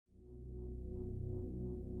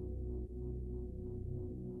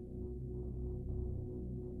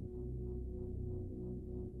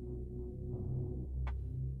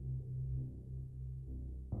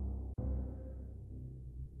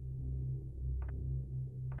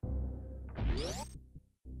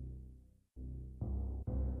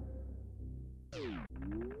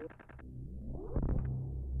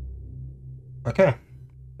Okay,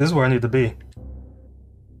 this is where I need to be.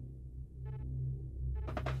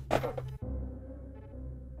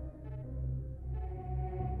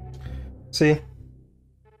 See?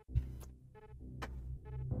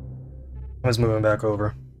 I was moving back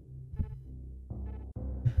over.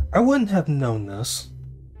 I wouldn't have known this.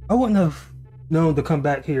 I wouldn't have known to come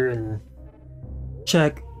back here and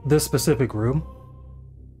check this specific room.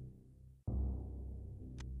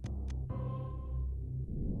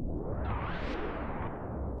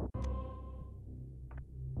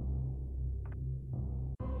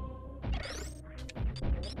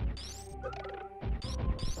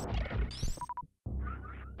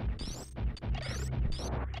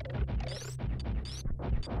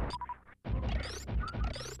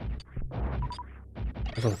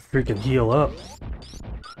 I'm gonna freaking heal up.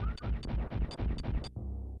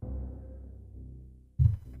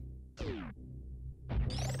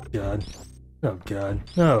 God. Oh god.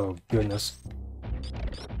 Oh goodness.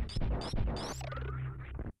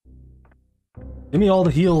 Give me all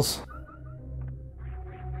the heals.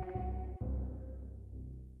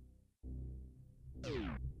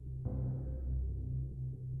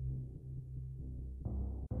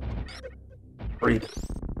 Breathe.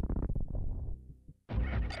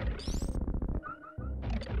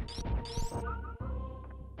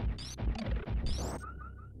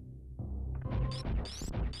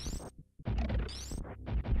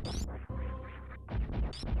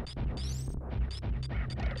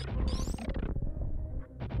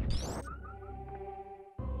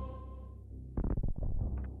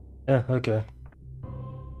 Yeah, okay.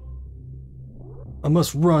 I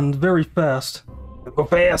must run very fast. Go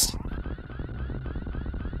fast!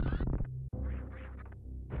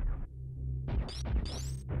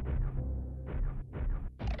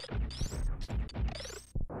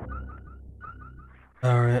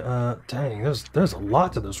 Alright, dang, there's a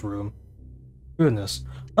lot to this room. Goodness.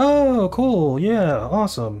 Oh, cool, yeah,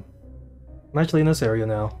 awesome. I'm actually in this area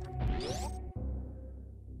now.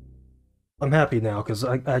 I'm happy now, because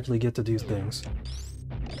I actually get to do things.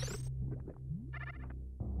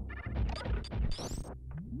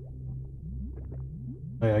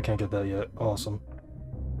 Oh, yeah, I can't get that yet. Awesome.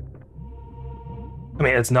 I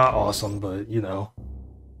mean, it's not awesome, but, you know.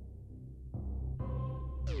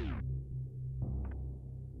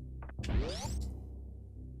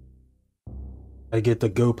 I get to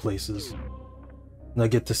go places. And I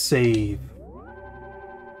get to save.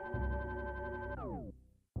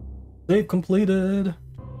 Save completed!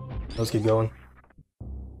 Let's keep going.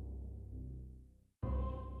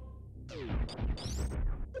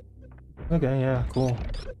 Okay, yeah, cool.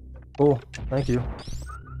 Cool, thank you.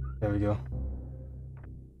 There we go.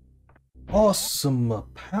 Awesome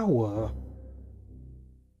power!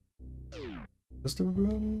 Is the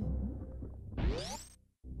room?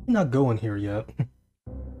 I'm not going here yet.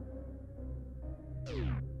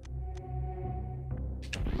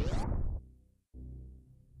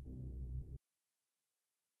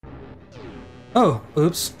 Oh,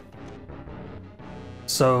 oops.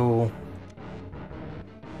 So...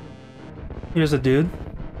 here's a dude.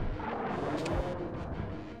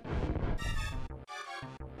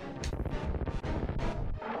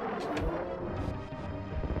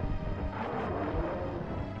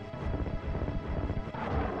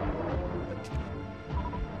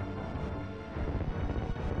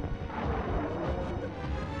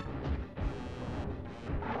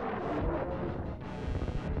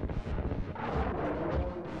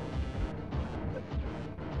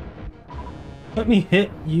 Let me hit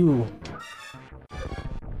you.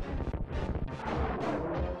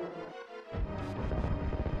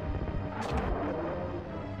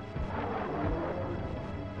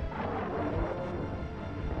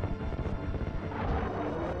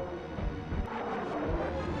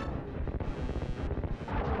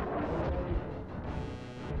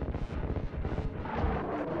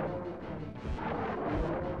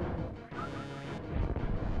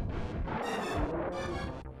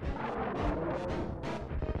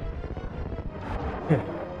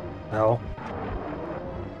 Ow.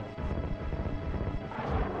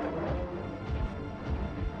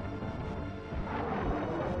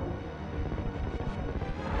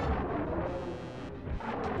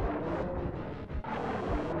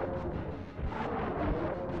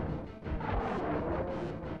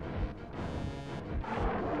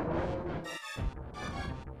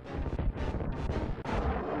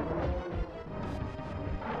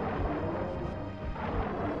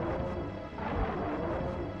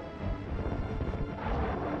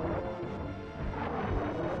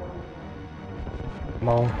 Come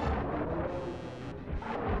on.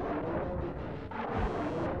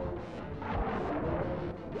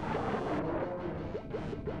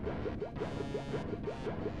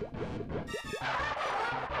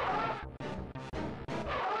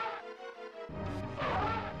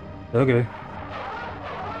 Okay.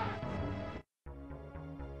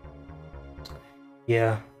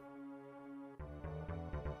 Yeah.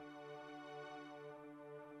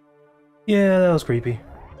 Yeah, that was creepy.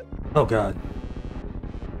 Oh god.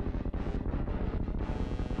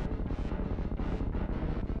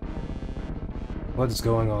 What is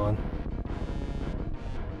going on?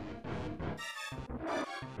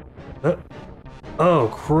 Oh,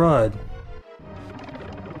 crud.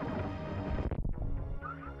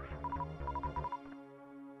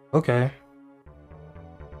 Okay.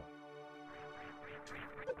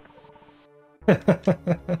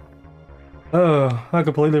 Oh, I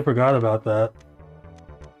completely forgot about that.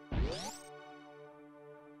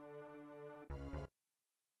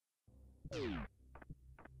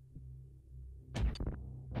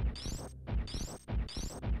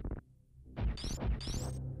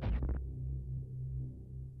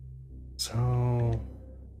 So...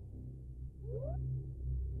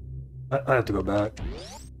 I have to go back.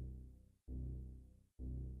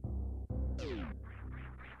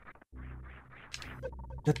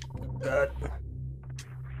 God.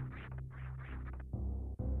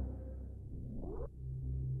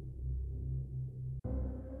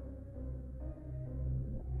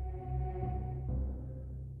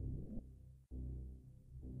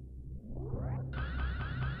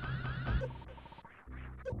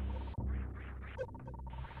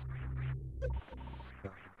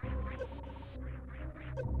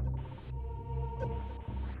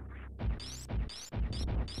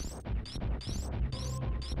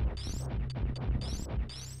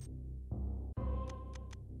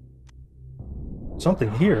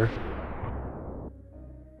 Something here.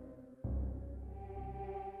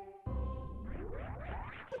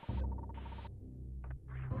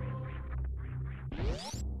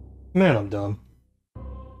 Man, I'm dumb.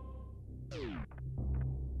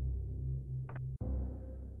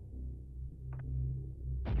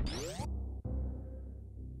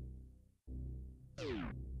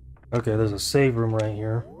 Okay, there's a save room right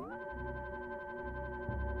here.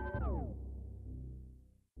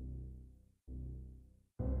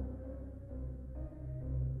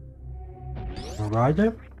 Right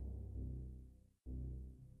there?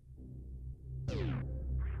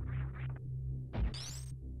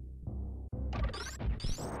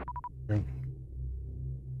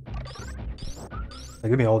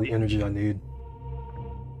 Give me all the energy I need.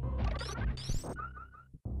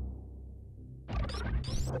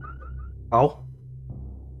 Ow.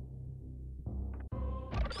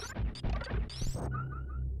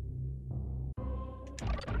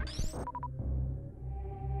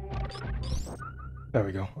 There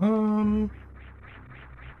we go.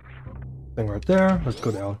 Thing right there. Let's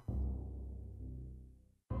go down.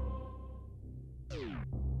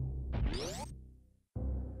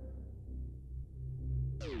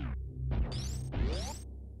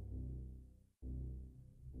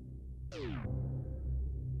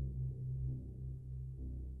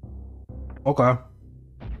 Okay.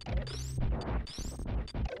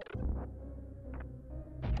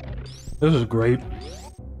 This is great.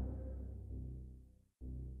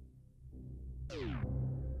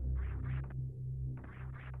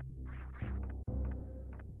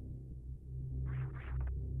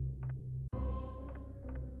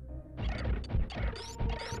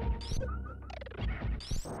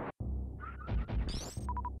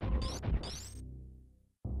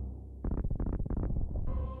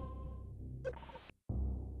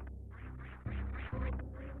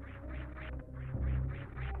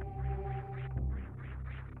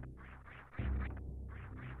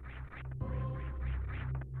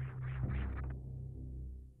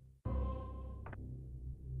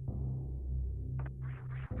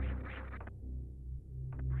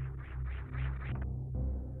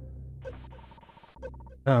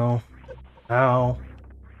 Ow. Ow.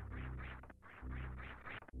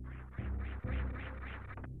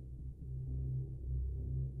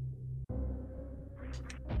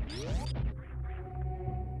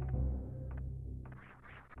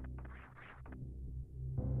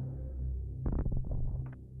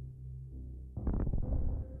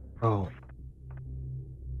 Oh.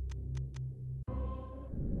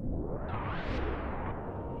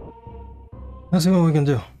 Let's see what we can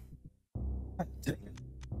do. God dang it.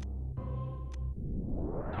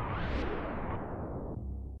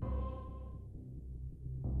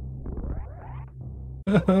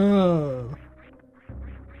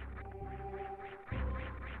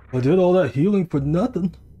 I did all that healing for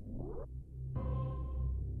nothing.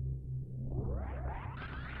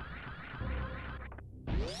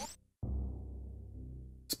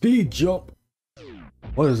 Speed jump.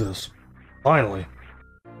 What is this? Finally.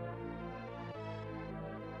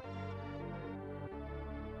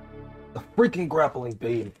 The freaking grappling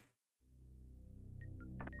beam.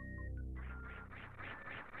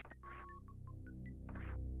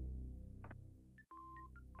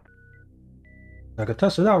 I could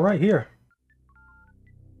test it out right here.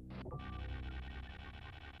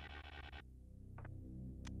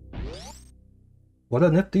 What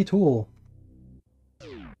a nifty tool.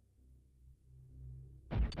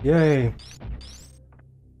 Yay.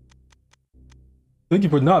 Thank you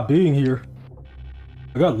for not being here.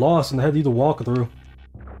 I got lost and had you to walk through.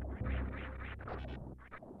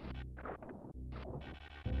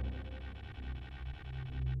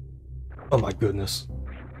 Oh my goodness.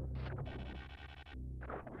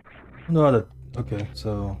 I know how to... Okay,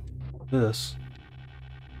 so... This.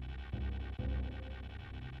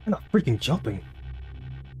 I'm not freaking jumping.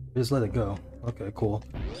 Just let it go. Okay, cool.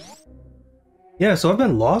 Yeah, so I've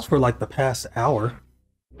been lost for like the past hour.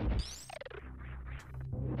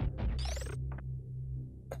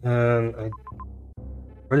 And I'm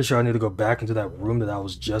pretty sure I need to go back into that room that I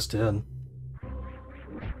was just in.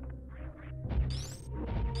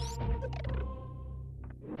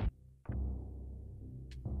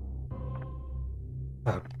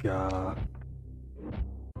 Oh god.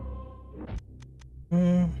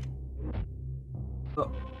 Oh.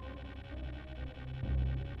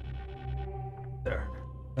 There.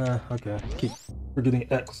 Okay. Keep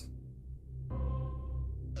forgetting X.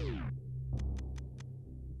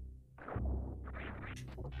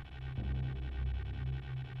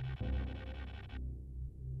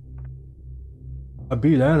 I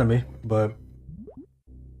beat enemy, but...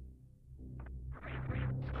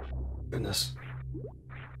 Goodness.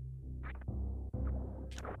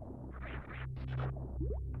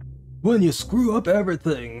 When you screw up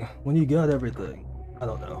everything, when you got everything. I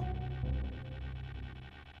don't know.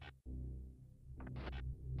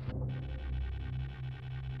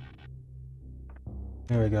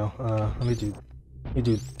 There we go. Let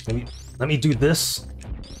me do this.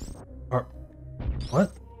 Or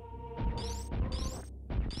what?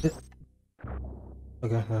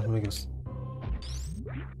 Okay, let me guess.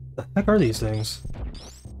 The heck are these things?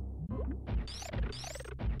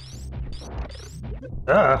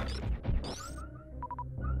 Ah!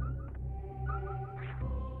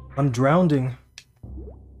 I'm drowning.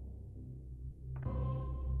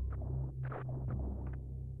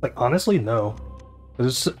 Like, honestly, no.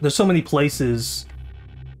 There's so many places.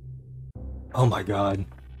 Oh my god.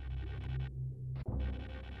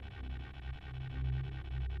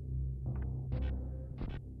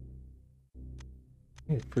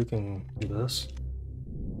 I need to freaking do this.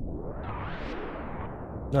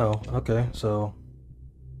 No, okay, so...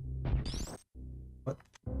 What?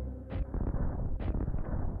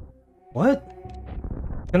 What?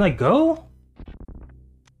 Can I go?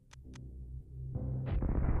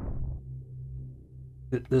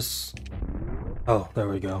 This... Oh, there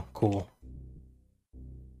we go. Cool.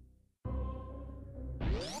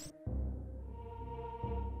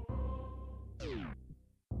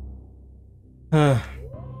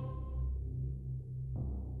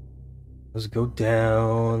 Let's go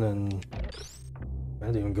down and... I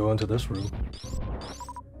didn't even go into this room.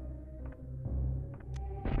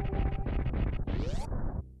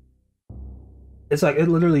 It's like, it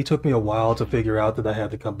literally took me a while to figure out that I had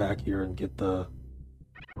to come back here and get the...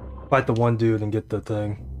 Fight the one dude and get the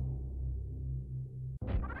thing.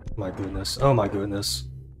 My goodness. Oh my goodness.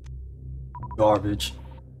 Garbage.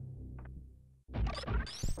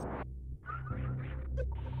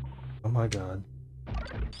 Oh my god.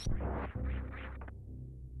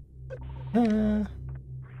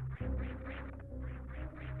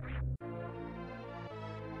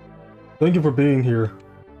 Thank you for being here.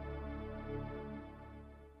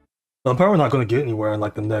 I'm probably not going to get anywhere in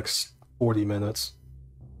like the next 40 minutes.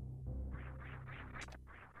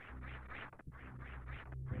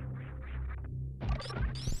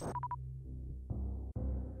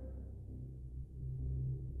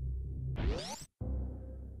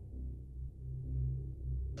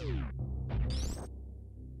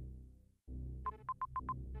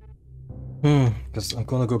 Because I'm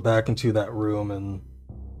going to go back into that room and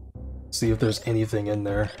see if there's anything in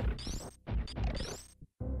there.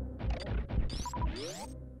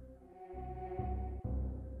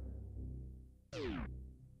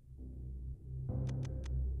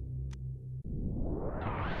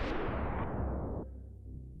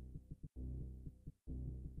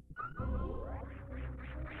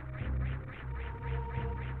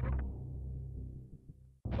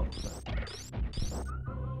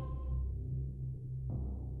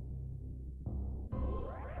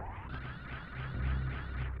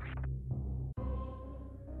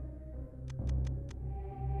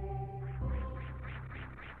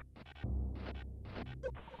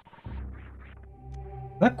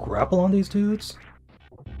 Can I grapple on these dudes?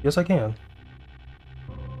 Yes, I can.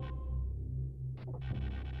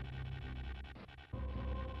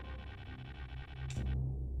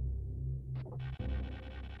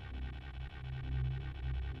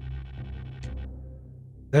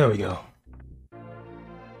 There we go.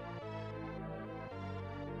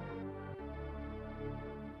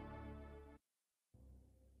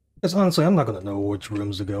 Because honestly, I'm not gonna know which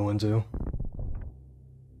rooms to go into.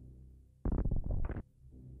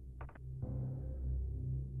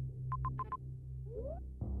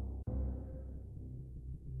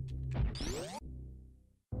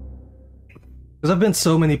 Because I've been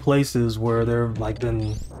so many places where there have like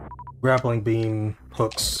been grappling beam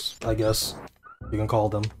hooks, I guess you can call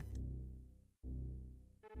them.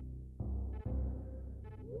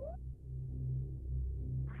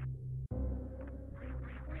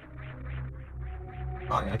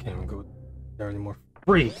 Oh yeah, I can't even go there anymore.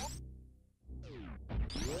 Free!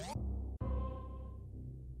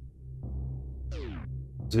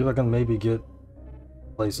 See if I can maybe get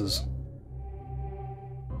places.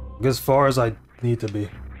 Get as far as I need to be.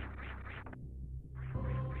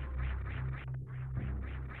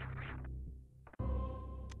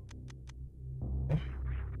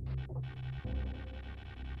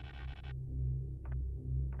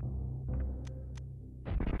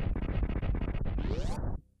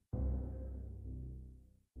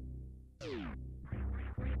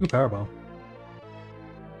 Ooh, power bomb.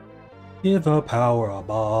 Give a power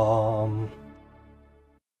bomb.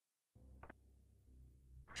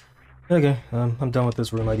 Okay, I'm done with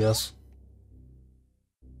this room, I guess.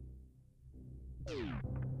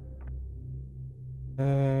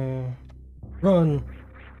 Run.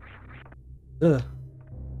 Yeah.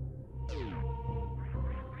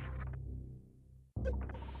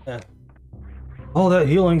 All that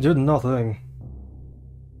healing did nothing.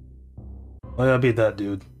 Oh yeah, I beat that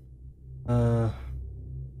dude.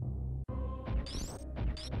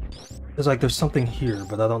 It's like there's something here,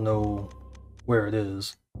 but I don't know where it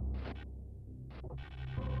is.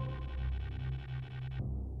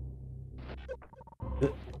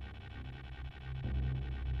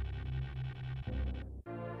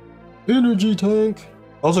 Energy tank!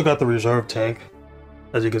 Also got the reserve tank,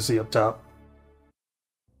 as you can see up top.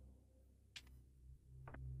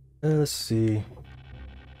 Let's see.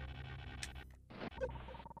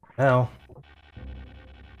 Ow.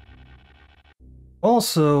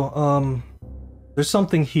 Also, there's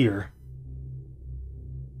something here.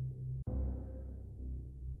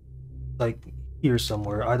 Like, here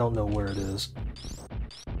somewhere. I don't know where it is.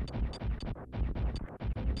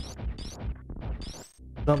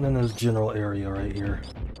 Something in this general area right here.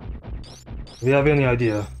 If you have any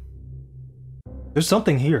idea. There's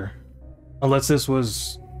something here. Unless this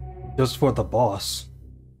was just for the boss.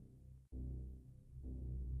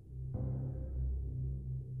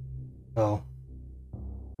 Oh.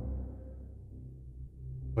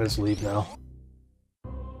 Let's leave now.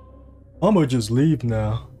 I'ma just leave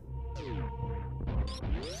now.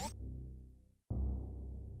 Is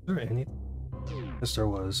there anything? Yes, there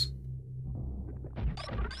was.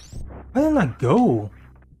 Why didn't I go?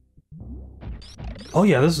 Oh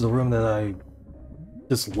yeah, this is the room that I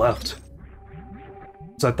just left.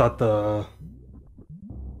 So I thought the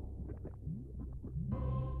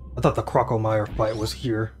Crocomire fight was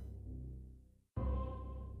here.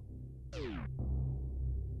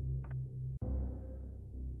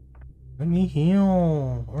 Let me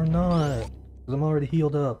heal, or not, because I'm already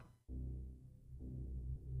healed up.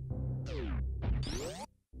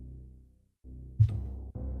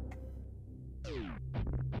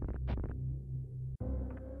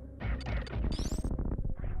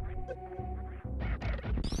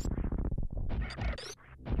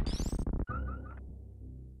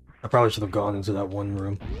 I probably should have gone into that one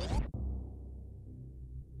room.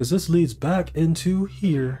 Because this leads back into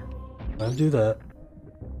here. I'll do that.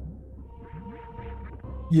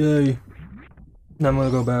 Yay. Now I'm gonna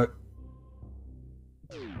go back.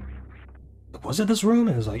 Was it this room?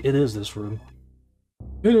 It was like, it is this room.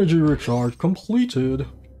 Energy recharge completed.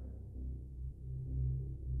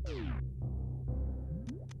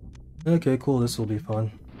 Okay, cool, this will be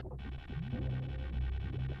fun.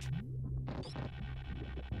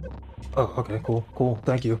 Oh, okay, cool,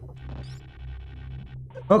 thank you.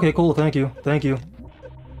 Okay, cool, thank you. Thank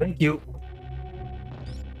you.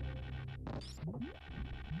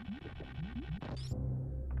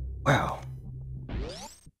 Wow.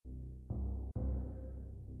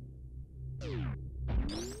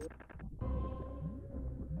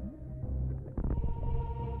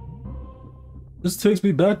 This takes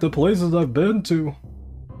me back to places I've been to.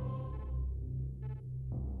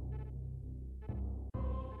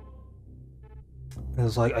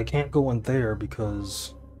 It's like, I can't go in there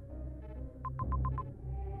because...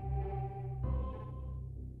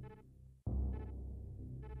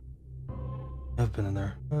 I've been in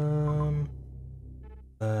there.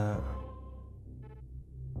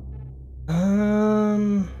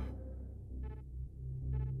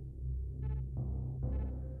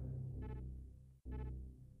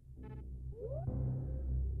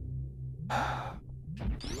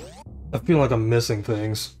 I feel like I'm missing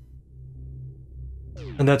things.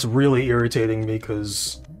 And that's really irritating me,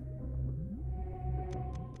 because...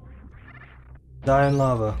 Die in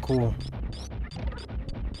lava, cool.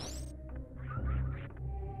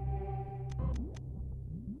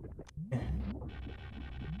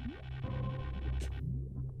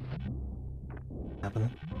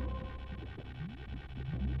 Happening.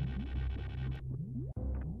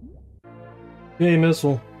 Yay,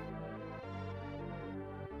 missile.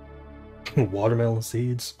 Watermelon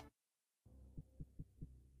seeds.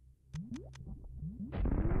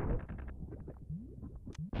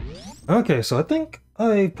 Okay, so I think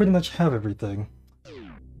I pretty much have everything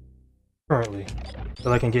currently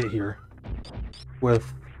that I can get here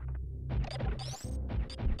with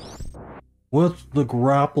the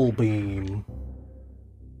grapple beam.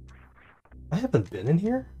 I haven't been in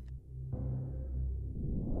here?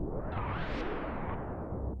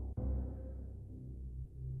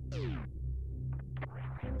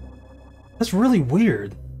 That's really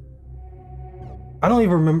weird. I don't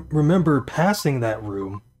even remember passing that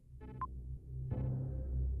room.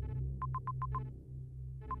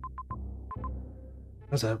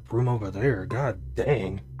 There's that room over there. God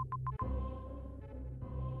dang.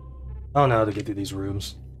 I don't know how to get through these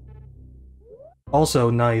rooms. Also,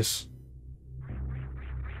 nice.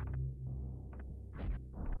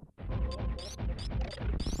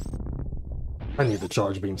 I need the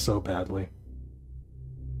charge beam so badly.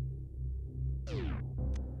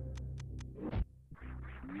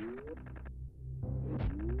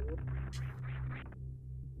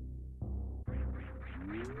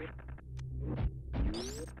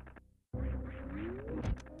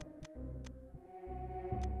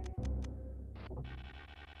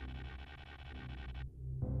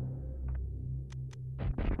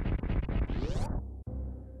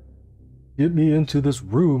 Get me into this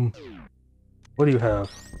room. What do you have?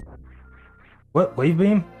 What? Wave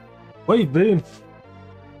beam? Wave beam!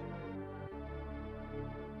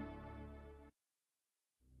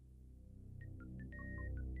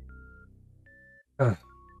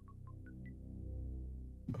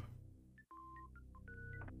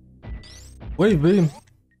 Wave beam!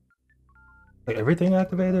 Like everything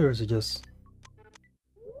activated, or is it just...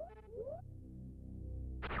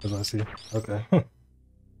 As I see. Okay.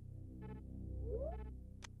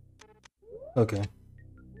 Okay.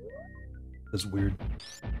 That's weird.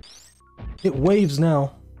 It waves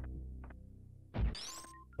now. I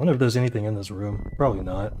wonder if there's anything in this room. Probably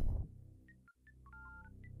not.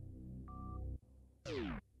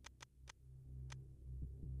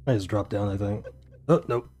 I just dropped down, I think. Oh,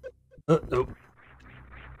 nope. Oh, nope.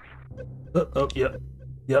 Oh, yep.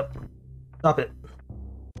 Yep. Stop it.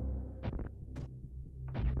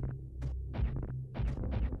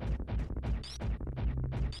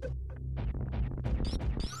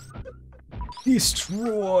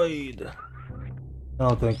 Destroyed! I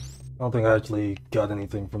don't think I actually got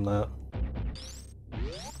anything from that.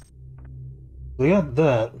 We got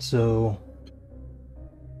that, so...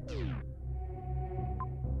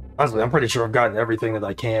 Honestly, I'm pretty sure I've gotten everything that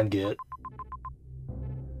I can get.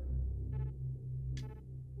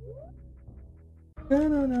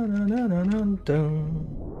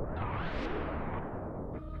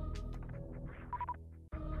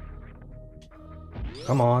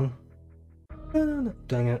 Come on.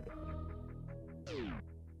 Dang it.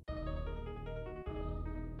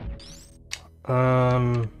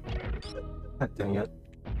 God dang it.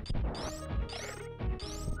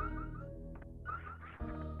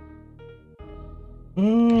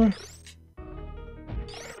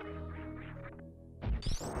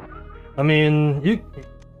 I mean, you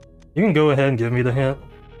can go ahead and give me the hint.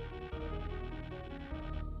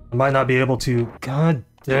 I might not be able to. God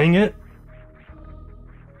dang it.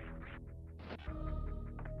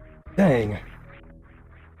 Dang.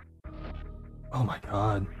 Oh my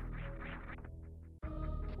god.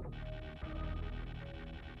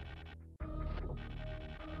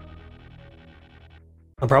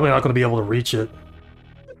 I'm probably not going to be able to reach it.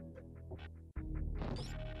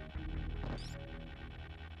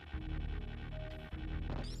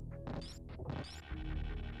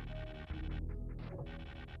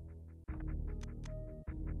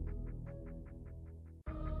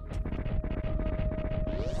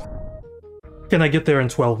 Can I get there in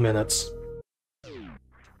 12 minutes?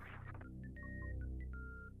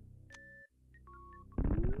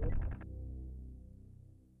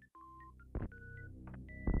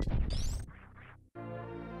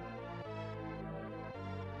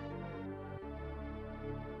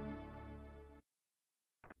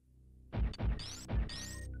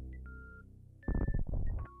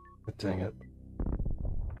 Dang it.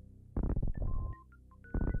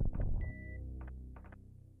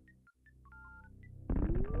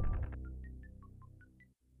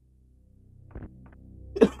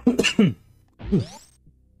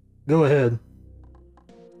 Go ahead.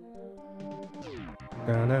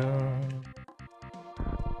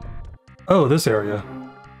 Oh, this area.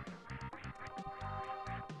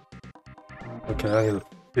 Okay, I need to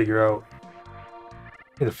figure out.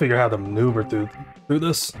 Need to figure out how to maneuver through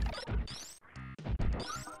this.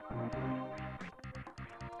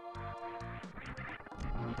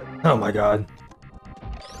 Oh my god.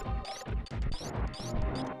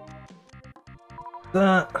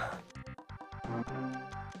 That.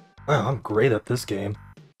 Wow, I'm great at this game.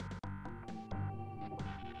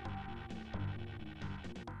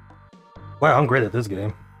 Wow, I'm great at this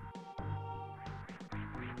game.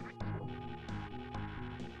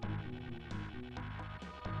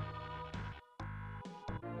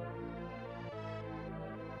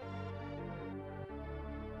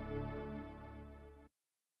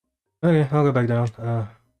 Okay, I'll go back down.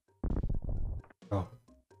 Oh.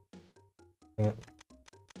 Dang it.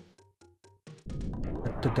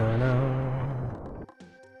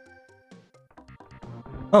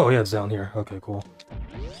 Oh, yeah, it's down here. Okay, cool.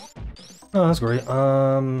 Oh, that's great.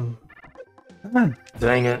 God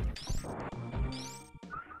dang it.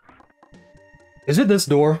 Is it this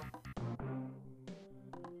door?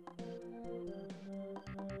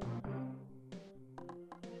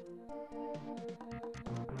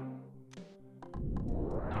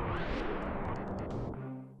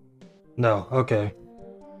 No, okay.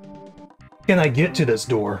 Can I get to this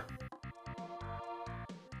door?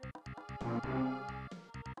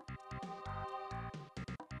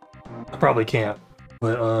 I probably can't,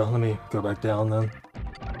 but let me go back down then.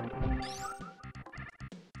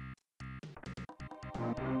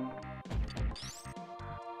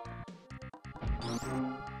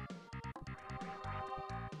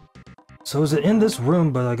 So is it in this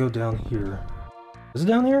room, but I go down here? Is it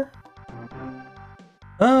down here?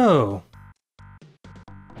 Oh!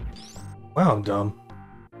 Wow, I'm dumb.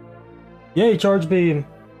 Yay, charge beam!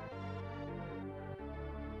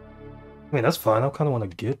 I mean, that's fine. I kind of want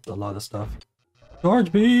to get a lot of stuff. Charge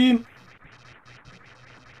beam!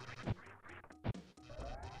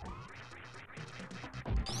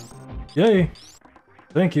 Yay!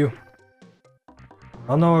 Thank you.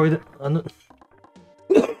 I know why we did. I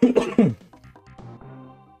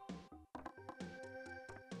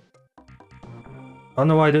don't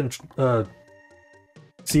know why I didn't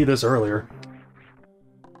see this earlier.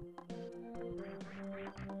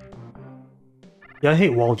 Yeah, I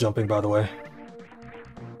hate wall jumping, by the way.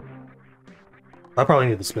 I probably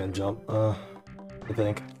need the spin jump, I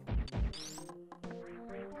think.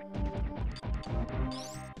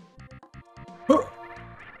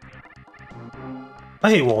 I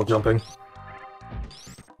hate wall jumping.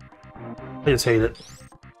 I just hate it.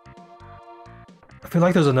 I feel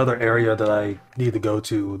like there's another area that I need to go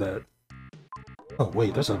to that... Oh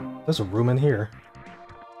wait, there's a room in here.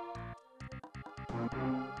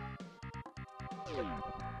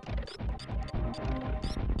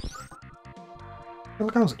 I feel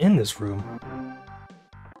like I was in this room.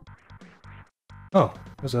 Oh,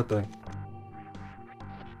 there's that thing.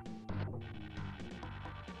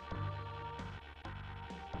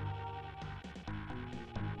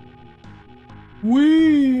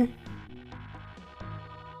 Whee!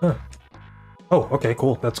 Huh. Oh, okay,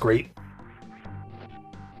 cool. That's great.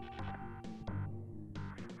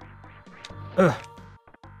 Ugh.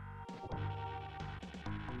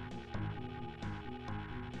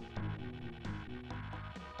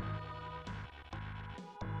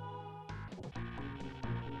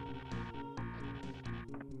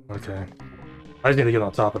 Okay. I just need to get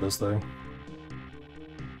on top of this thing.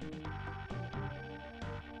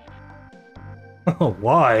 Oh,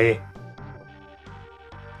 why?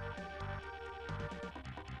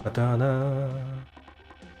 Da-da-da.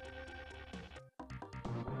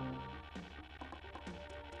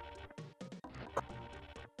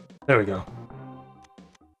 There we go.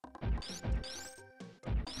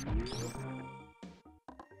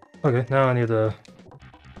 Okay, now I need to...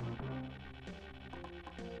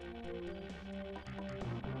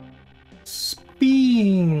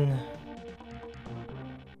 Spin!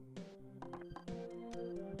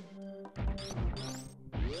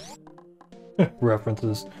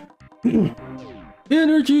 References.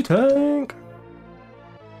 Energy tank!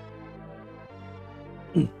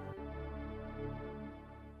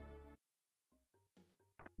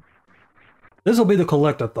 This will be the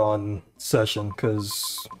collectathon session,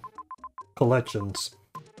 because collections.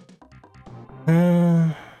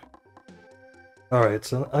 Alright,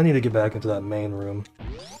 so I need to get back into that main room.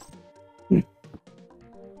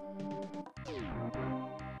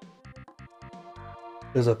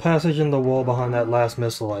 There's a passage in the wall behind that last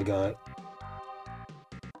missile I got.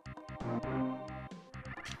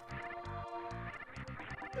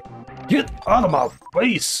 Get out of my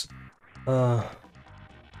face!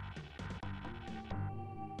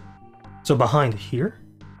 So behind here?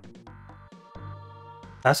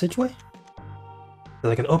 Passageway?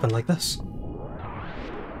 That I can open like this?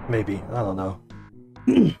 Maybe, I don't know.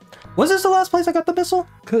 Was this the last place I got the missile?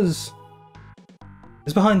 Cause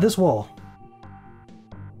it's behind this wall.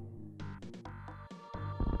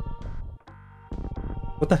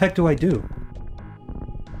 What the heck do I do?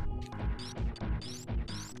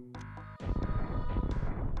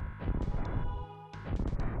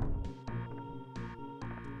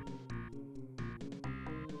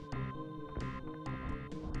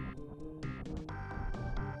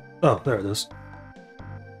 Oh, there it is.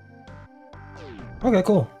 Okay,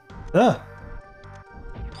 cool. Ah!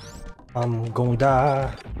 I'm gonna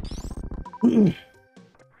die.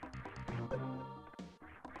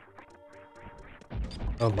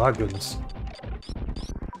 Oh my goodness.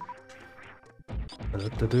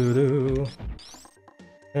 Do-do-do-do.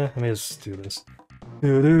 Yeah, let me just do this.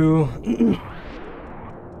 Do-do.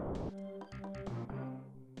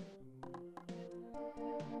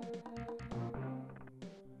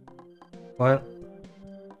 What?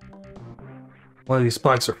 One of these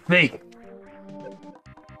spikes are fake!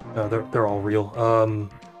 No, they're all real.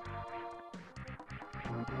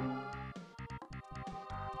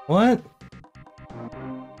 What?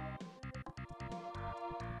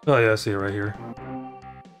 Oh yeah, I see it right here.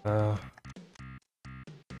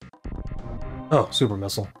 Oh, super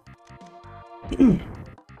missile.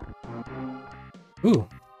 Ooh,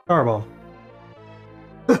 power bomb.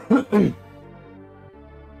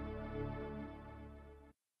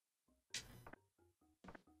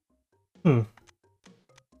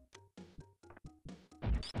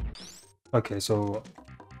 Okay, so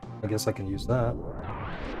I guess I can use that.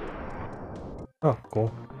 Oh, cool.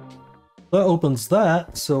 That opens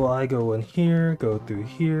that, so I go in here, go through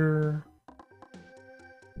here.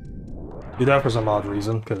 Do that for some odd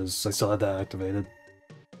reason, because I still had that activated.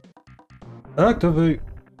 Activate!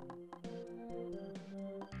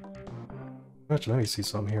 Actually, let me see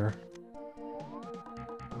some here.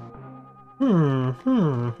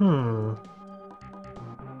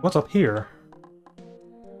 What's up here?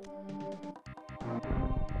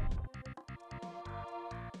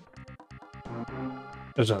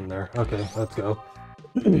 There's nothing there. Okay, let's go.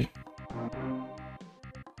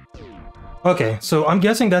 Okay, so I'm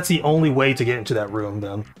guessing that's the only way to get into that room,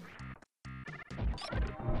 then.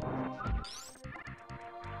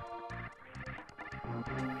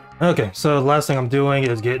 Okay, so the last thing I'm doing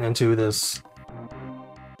is getting into this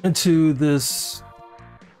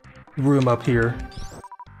room up here.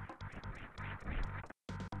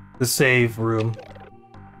 The save room.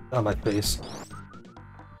 On my face.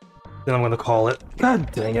 Then I'm gonna call it.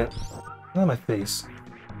 God dang it. Not my face.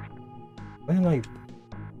 Why didn't I...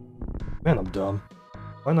 Man, I'm dumb.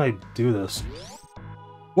 Why didn't I do this?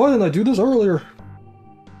 Why didn't I do this earlier?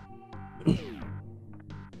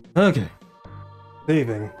 Okay.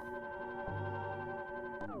 Saving.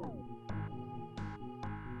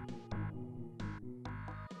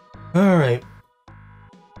 Alright.